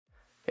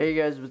Hey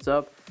guys, what's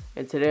up?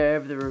 And today I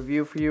have the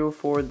review for you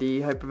for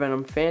the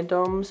Hypervenom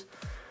Phantoms.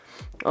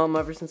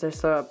 Ever since I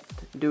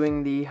stopped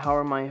doing the How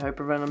Are My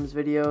Hypervenoms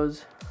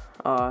videos,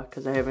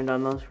 because I haven't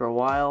done those for a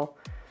while,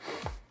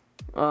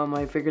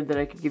 I figured that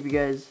I could give you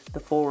guys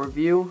the full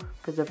review,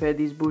 because I've had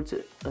these boots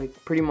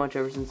like pretty much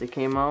ever since they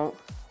came out.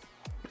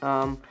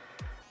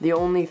 The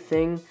only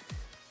thing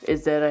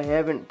is that I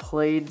haven't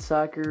played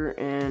soccer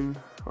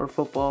or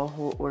football,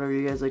 whatever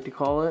you guys like to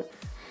call it.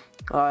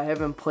 I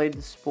haven't played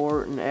the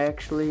sport in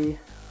actually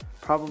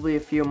probably a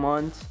few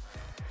months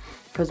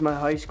because my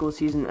high school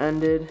season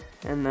ended,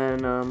 and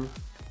then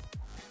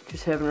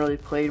just haven't really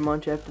played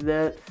much after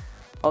that.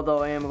 Although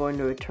I am going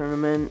to a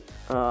tournament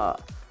the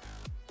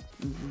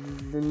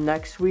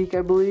next week,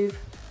 I believe,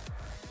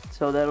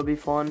 so that'll be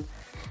fun.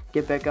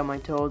 Get back on my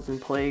toes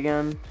and play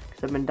again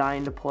because I've been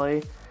dying to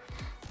play.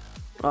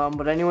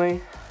 But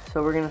anyway,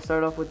 so we're gonna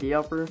start off with the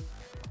upper.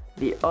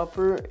 The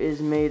upper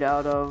is made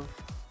out of,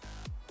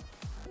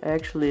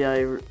 actually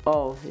I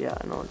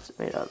know it's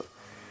made out of.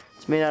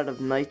 It's made out of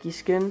Nike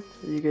skin,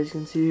 as you guys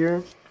can see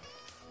here.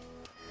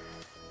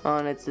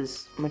 And it's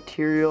this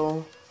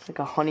material, like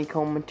a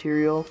honeycomb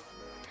material.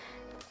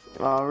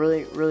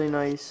 Really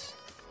nice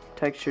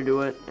texture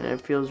to it, and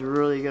it feels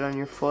really good on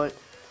your foot,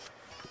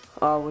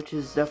 which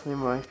is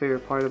definitely my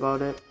favorite part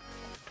about it.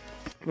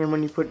 And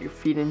when you put your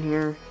feet in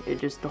here,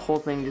 the whole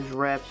thing just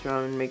wraps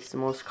around and makes the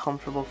most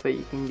comfortable fit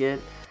you can get,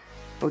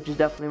 which is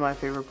definitely my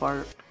favorite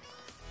part.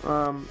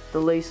 The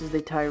laces,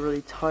 they tie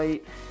really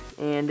tight,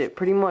 and it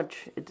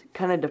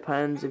kind of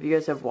depends. If you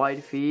guys have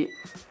wide feet,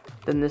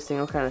 then this thing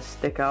will kind of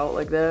stick out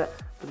like that.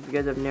 But if you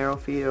guys have narrow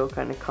feet, it'll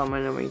kind of come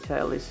in, and when you tie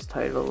the laces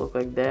tight, it'll look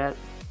like that.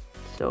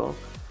 So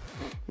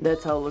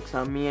that's how it looks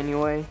on me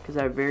anyway, because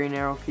I have very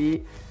narrow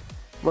feet.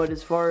 But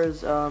as far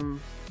as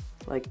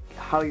like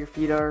how your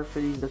feet are for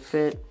these to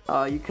fit,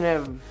 you can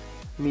have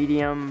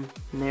medium,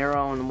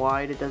 narrow, and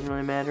wide. It doesn't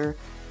really matter.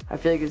 I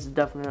feel like it's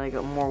definitely like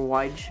a more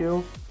wide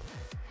shoe.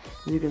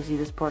 As you can see,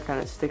 this part kind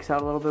of sticks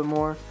out a little bit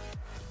more.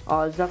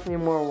 It's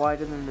definitely more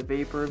wider than the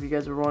Vapor, if you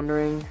guys are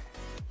wondering.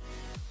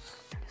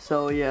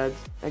 So yeah,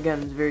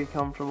 it's very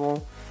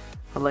comfortable.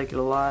 I like it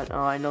a lot.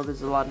 I know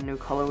there's a lot of new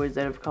colorways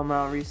that have come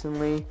out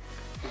recently.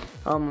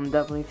 I'm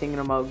definitely thinking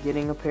about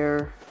getting a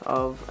pair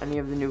of any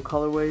of the new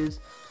colorways.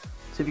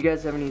 So if you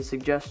guys have any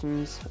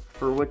suggestions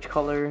for which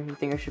color you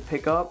think I should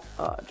pick up,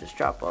 just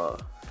drop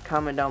a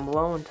comment down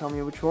below and tell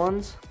me which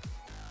ones,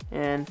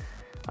 and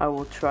I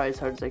will try as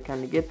hard as I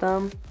can to get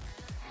them.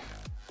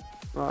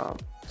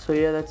 So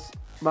yeah, that's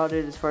about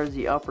it as far as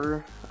the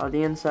upper.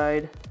 The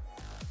inside,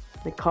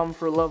 the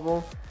comfort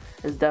level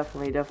is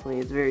definitely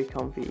it's very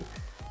comfy.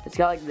 It's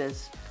got like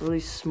this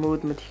really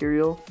smooth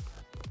material.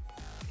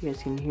 If you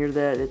guys can hear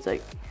that, it's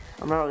like,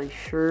 I'm not really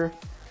sure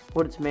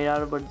what it's made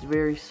out of, but it's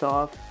very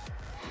soft.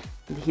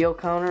 The heel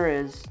counter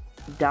is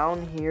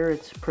down here,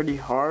 it's pretty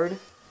hard.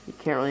 You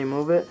can't really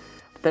move it.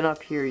 But then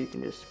up here, you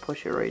can just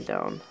push it right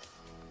down.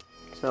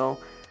 So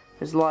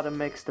there's a lot of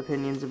mixed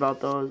opinions about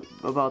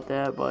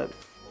that, but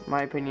in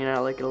my opinion, I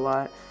like it a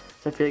lot.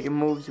 So I feel like it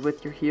moves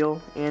with your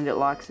heel and it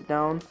locks it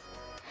down.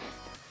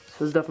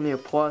 So it's definitely a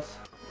plus.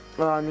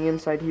 On the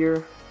inside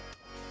here,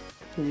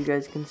 as you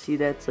guys can see,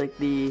 that's like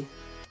it's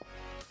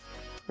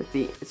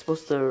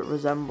supposed to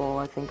resemble,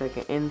 I think, like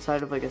an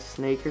inside of like a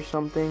snake or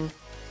something,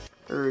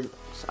 or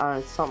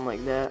something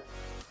like that.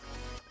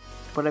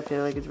 But I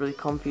feel like it's really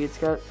comfy. It's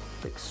got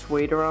like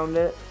suede around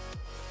it.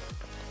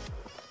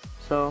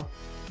 So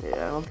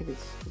yeah, I don't think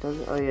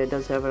it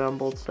does have it on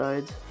both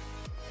sides.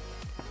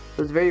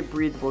 So it's very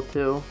breathable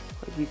too.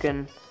 Like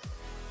it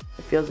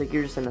feels like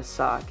you're just in a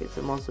sock. It's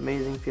the most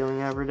amazing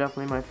feeling ever.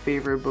 Definitely my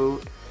favorite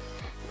boot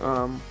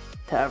to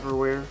ever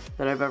wear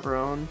that I've ever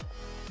owned.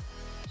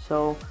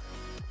 So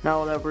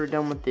now that we're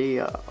done with the,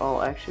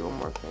 actually one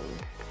more thing.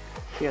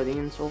 Yeah, the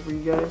insole for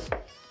you guys.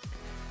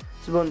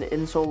 This is what the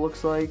insole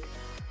looks like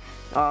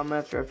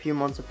after a few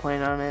months of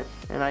playing on it,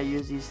 and I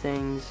use these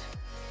things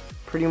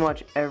pretty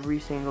much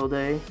every single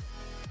day.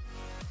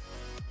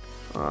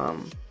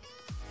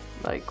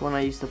 Like when I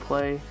used to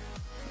play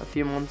a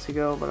few months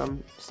ago, but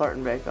I'm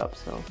starting back up,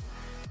 so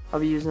I'll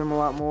be using them a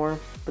lot more.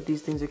 But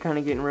these things are kind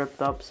of getting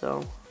ripped up,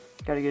 so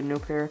gotta get a new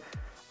pair.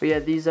 But yeah,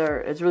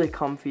 it's really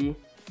comfy.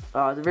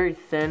 They're very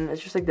thin.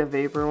 It's just like the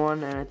Vapor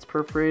one, and it's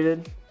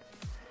perforated,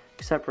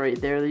 except right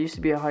there. There used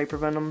to be a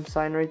Hypervenom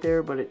sign right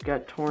there, but it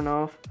got torn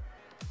off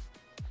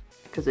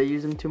because I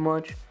use them too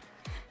much.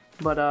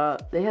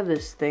 But they have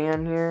this thing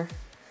on here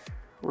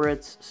where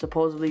it's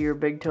supposedly your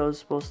big toe is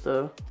supposed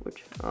to,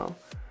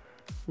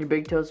 your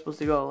big toe is supposed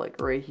to go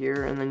like right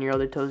here, and then your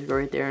other toes go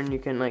right there, and you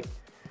can like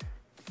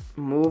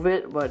move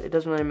it, but it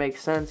doesn't really make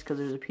sense because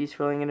there's a piece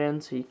filling it in,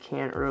 so you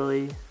can't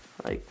really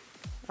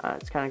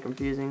it's kind of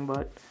confusing,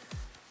 but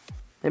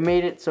they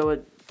made it so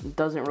it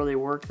doesn't really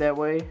work that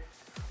way.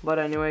 But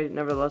anyway,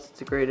 nevertheless,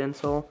 it's a great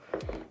insole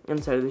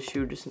inside of the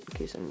shoe, just in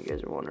case any of you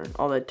guys are wondering.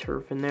 All that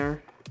turf in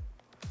there.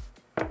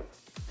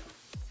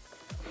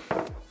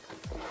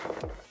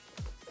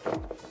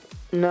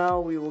 Now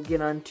we will get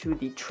on to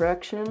the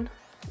traction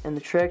and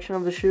the traction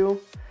of the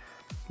shoe.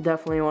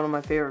 Definitely one of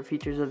my favorite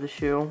features of the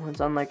shoe.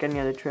 It's unlike any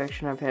other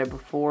traction I've had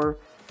before.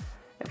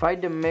 If I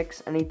had to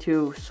mix any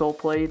two sole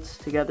plates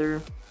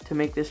together to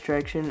make this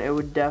traction, it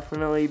would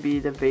definitely be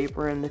the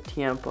Vapor and the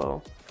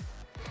Tiempo.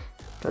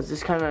 Because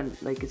this kind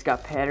of, like, it's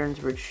got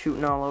patterns where it's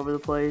shooting all over the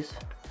place.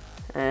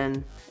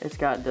 And it's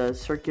got the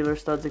circular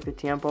studs like the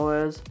Tiempo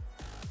has.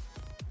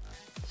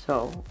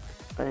 So,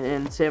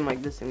 and same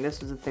like this thing.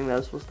 This is the thing that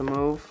was supposed to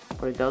move,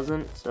 but it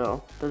doesn't.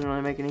 So, it doesn't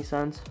really make any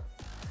sense.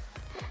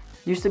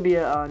 Used to be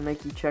a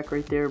Nike Check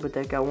right there, but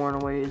that got worn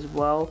away as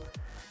well.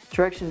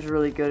 Traction's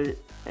really good.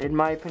 In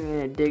my opinion,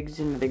 it digs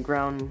into the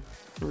ground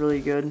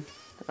really good.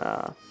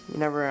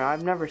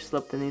 I've never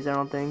slipped in these, I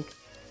don't think.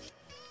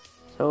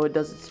 So it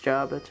does its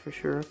job, that's for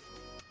sure.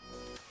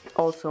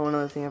 Also,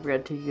 another thing I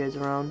forgot to take you guys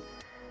around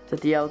is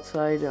at the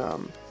outside,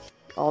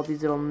 all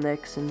these little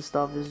nicks and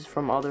stuff. This is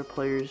from other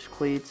players'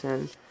 cleats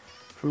and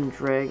from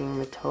dragging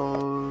the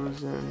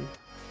toes and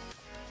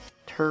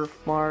turf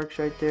marks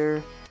right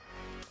there.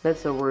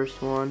 That's the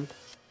worst one.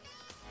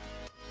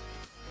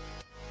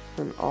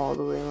 And all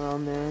the way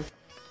around there.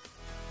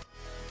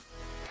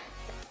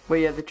 But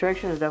yeah, the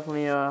traction is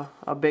definitely a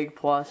big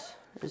plus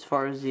as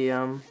far as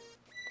the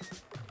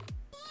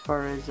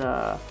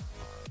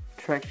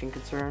traction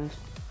concerns.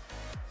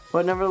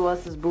 But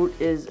nevertheless, this boot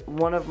is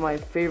one of my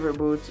favorite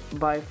boots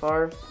by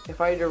far.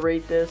 If I had to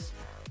rate this,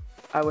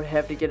 I would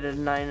have to get it a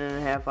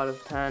 9.5 out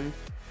of 10,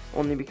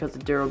 only because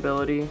of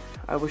durability.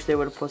 I wish they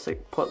would have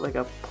put like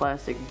a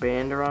plastic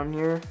band around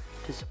here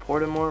to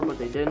support it more, but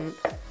they didn't.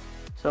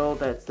 So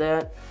that's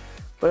that.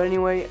 But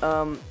anyway,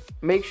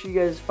 make sure you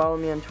guys follow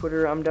me on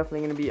Twitter. I'm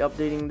definitely going to be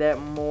updating that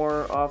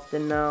more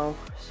often now.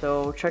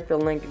 So check the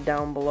link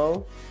down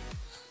below.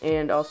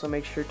 And also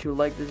make sure to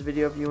like this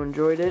video if you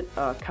enjoyed it.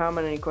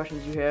 Comment any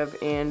questions you have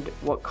and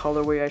what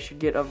colorway I should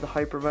get of the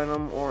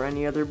Hypervenom or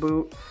any other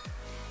boot.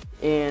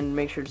 And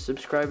make sure to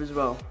subscribe as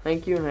well.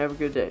 Thank you and have a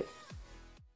good day.